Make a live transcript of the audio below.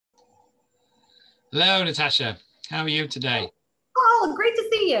Hello, Natasha. How are you today? Oh, great to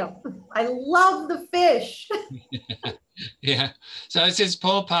see you. I love the fish. Yeah. So this is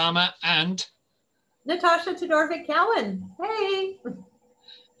Paul Palmer Natasha Todorovic Cowan. Hey.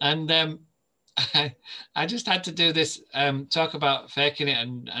 and I, I just had to do this talk about faking it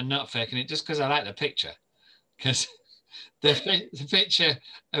and not faking it just because I like the picture. Because the picture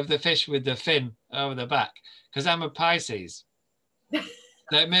of the fish with the fin over the back, because I'm a Pisces.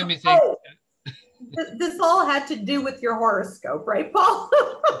 That made me think, Oh, this all had to do with your horoscope, right, Paul?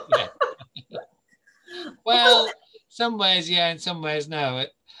 yeah. Well, Well, some ways, yeah, in some ways, no.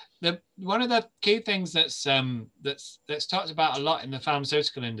 The one of the key things that's talked about a lot in the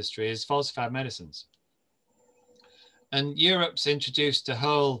pharmaceutical industry is falsified medicines. And Europe's introduced a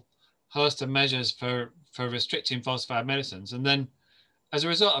whole host of measures for restricting falsified medicines. And then as a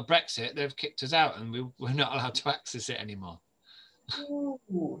result of Brexit, they've kicked us out and we're not allowed to access it anymore.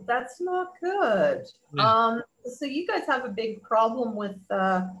 ooh, that's not good. Yeah. So you guys have a big problem with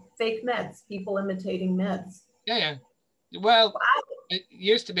fake meds, people imitating meds. Yeah, yeah. Well, Wow. it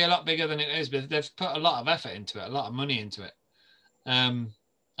used to be a lot bigger than it is, but they've put a lot of effort into it, a lot of money into it. Um,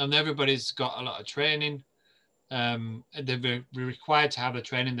 and everybody's got a lot of training. They're required to have the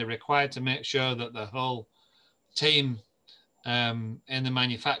training. They're required to make sure that the whole team in the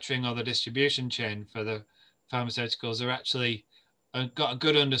manufacturing or the distribution chain for the pharmaceuticals are actually got a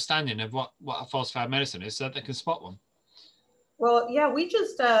good understanding of what a falsified medicine is so that they can spot one. Well, yeah, we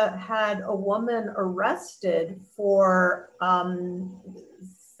just had a woman arrested for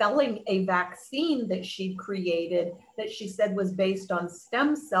selling a vaccine that she created that she said was based on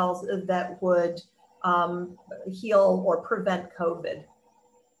stem cells that would heal or prevent COVID.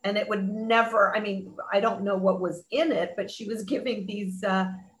 And it would never, I mean, I don't know what was in it, but she was giving these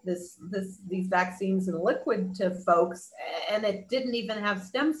vaccines in liquid to folks, and it didn't even have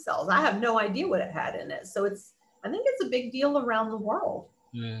stem cells. I have no idea what it had in it. So I think it's a big deal around the world.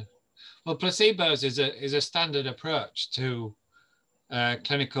 Yeah. Well, placebos is a standard approach to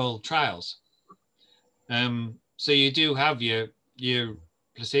clinical trials. So you do have your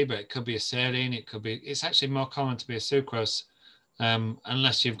placebo. It could be a saline. It could be. It's actually more common to be a sucrose,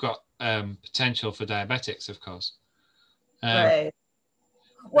 unless you've got potential for diabetics, of course. Um, Right.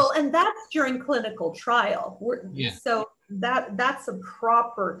 Well, and that's during clinical trial. yeah. So that's a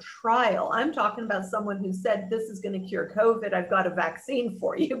proper trial. I'm talking about someone who said, this is going to cure COVID. I've got a vaccine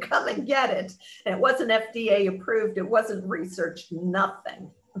for you. Come and get it. And it wasn't FDA approved. It wasn't researched, nothing.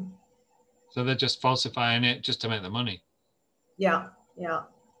 So they're just falsifying it just to make the money, Yeah. Yeah.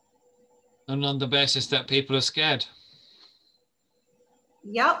 and on the basis that people are scared.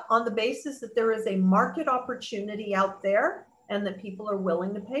 Yeah. On the basis that there is a market opportunity out there and that people are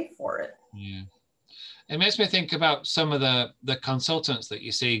willing to pay for it. Yeah. It makes me think about some of the consultants that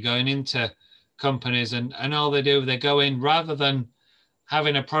you see going into companies and all they do, they go in rather than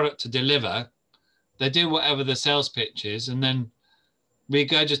having a product to deliver, they do whatever the sales pitch is and then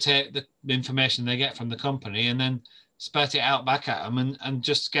regurgitate the information they get from the company and then spat it out back at them and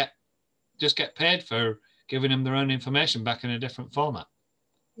just get paid for giving them their own information back in a different format.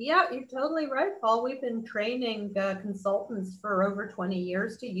 Yeah, you're totally right, Paul. We've been training consultants for over 20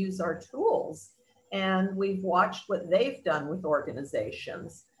 years to use our tools, and we've watched what they've done with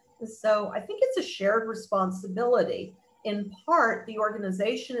organizations. So I think it's a shared responsibility. In part, the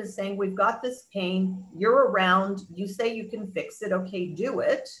organization is saying, we've got this pain, you're around, you say you can fix it, okay, do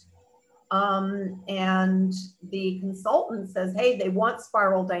it. And the consultant says, hey, they want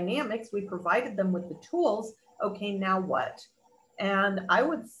spiral dynamics. We provided them with the tools. Okay, now what? And I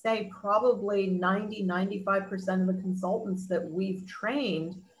would say probably 95% of the consultants that we've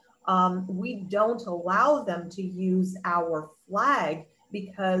trained, we don't allow them to use our flag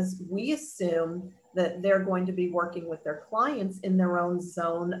because we assume that they're going to be working with their clients in their own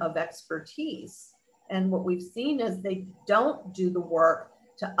zone of expertise. And what we've seen is they don't do the work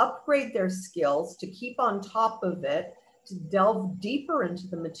to upgrade their skills, to keep on top of it, to delve deeper into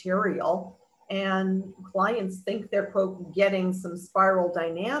the material. And clients think they're, quote, getting some spiral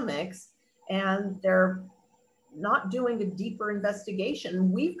dynamics, and they're not doing a deeper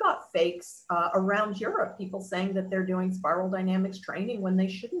investigation. We've got fakes around Europe, people saying that they're doing spiral dynamics training when they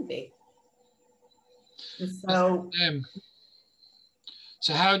shouldn't be. So, Um,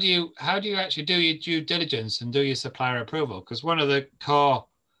 so how do you actually do your due diligence and do your supplier approval? Because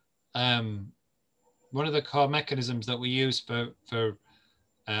um, one of the core mechanisms that we use for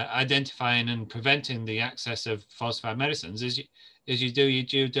identifying and preventing the access of falsified medicines is you do your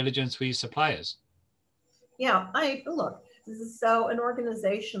due diligence with your suppliers. yeah, I look. So an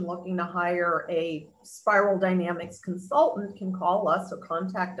organization looking to hire a spiral dynamics consultant can call us or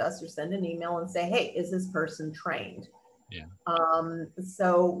contact us or send an email and say, hey, is this person trained? Yeah.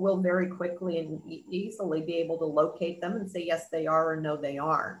 So we'll very quickly and easily be able to locate them and say, yes, they are, or no, they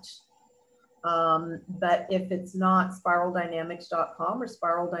aren't. But if it's not spiraldynamics.com or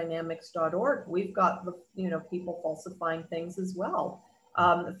spiraldynamics.org, we've got the, people falsifying things as well.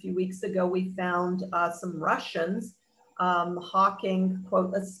 A few weeks ago, we found some Russians hawking,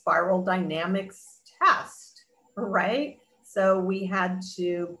 quote, a spiral dynamics test, right? So we had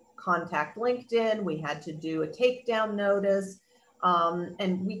to contact LinkedIn, we had to do a takedown notice,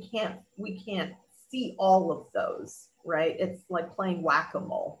 and we can't see all of those, right? It's like playing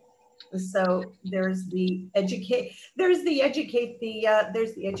whack-a-mole. So there's the educate the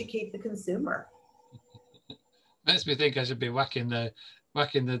consumer. Makes me think I should be whacking the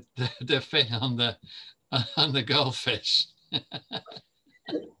fin on the goldfish.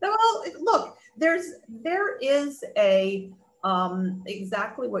 Well, look, there is a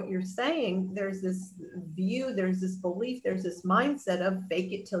exactly what you're saying. There's this view, there's this belief, there's this mindset of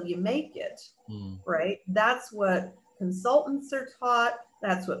fake it till you make it, right? That's what consultants are taught.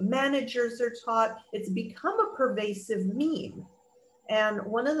 That's what managers are taught. It's become a pervasive meme. And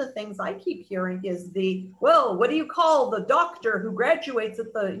one of the things I keep hearing is well, what do you call the doctor who graduates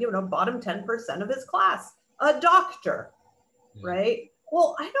at the, bottom 10% of his class? A doctor, right?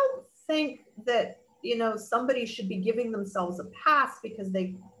 Well, I don't think that, somebody should be giving themselves a pass because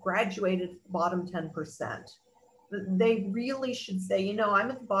they graduated bottom 10%. They really should say,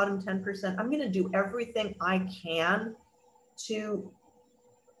 I'm at the bottom 10%. I'm going to do everything I can to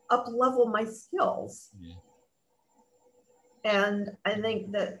up-level my skills. Yeah. And I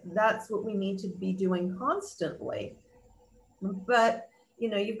think that that's what we need to be doing constantly. But,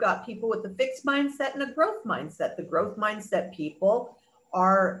 you've got people with a fixed mindset and a growth mindset. The growth mindset people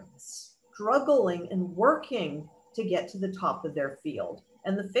are struggling and working to get to the top of their field.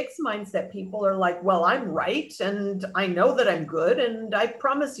 And the fixed mindset people are like, well, I'm right. And I know that I'm good. And I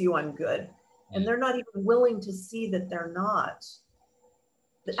promise you I'm good. And they're not even willing to see that they're not.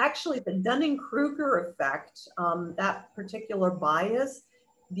 Actually, the Dunning-Kruger effect, that particular bias,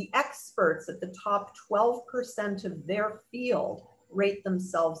 the experts at the top 12% of their field rate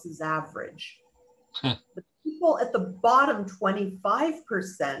themselves as average. The people at the bottom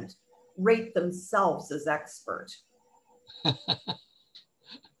 25% rate themselves as expert.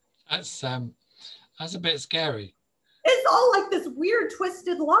 That's a bit scary. It's all like this weird,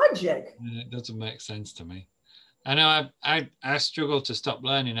 twisted logic. It doesn't make sense to me. I know I struggle to stop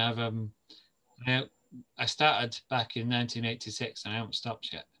learning. I started back in 1986 and I haven't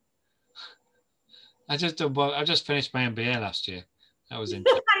stopped yet. I just finished my MBA last year. That was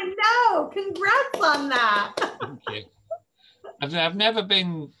interesting. I know. Congrats on that. Thank you. I've never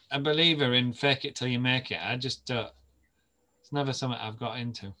been a believer in fake it till you make it. It's never something I've got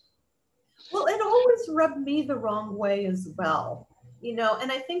into. Well, it always rubbed me the wrong way as well.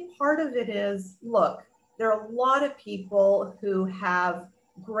 And I think part of it is, look, there are a lot of people who have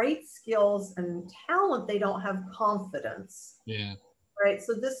great skills and talent. They don't have confidence. Yeah. Right.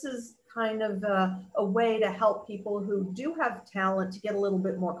 So this is kind of a way to help people who do have talent to get a little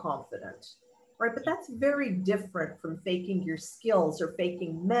bit more confident. Right. But that's very different from faking your skills or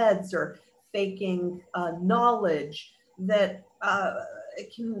faking meds or faking knowledge that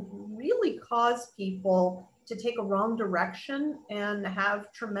it can really cause people to take a wrong direction and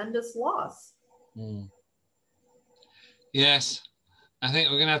have tremendous loss. Yes, I think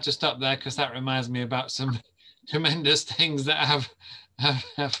we're going to have to stop there because that reminds me about some tremendous things that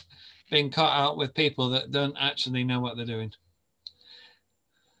have been caught out with people that don't actually know what they're doing.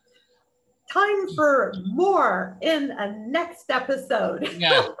 Time for more in a next episode.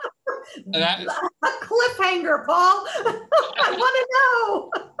 Yeah. A cliffhanger, Paul. I want to know.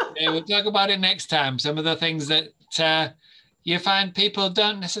 Yeah, we'll talk about it next time. Some of the things that you find people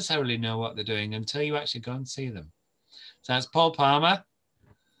don't necessarily know what they're doing until you actually go and see them. So that's Paul Palmer.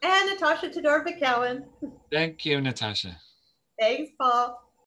 And Natasha Todorovic-Cowan. Thank you, Natasha. Thanks, Paul.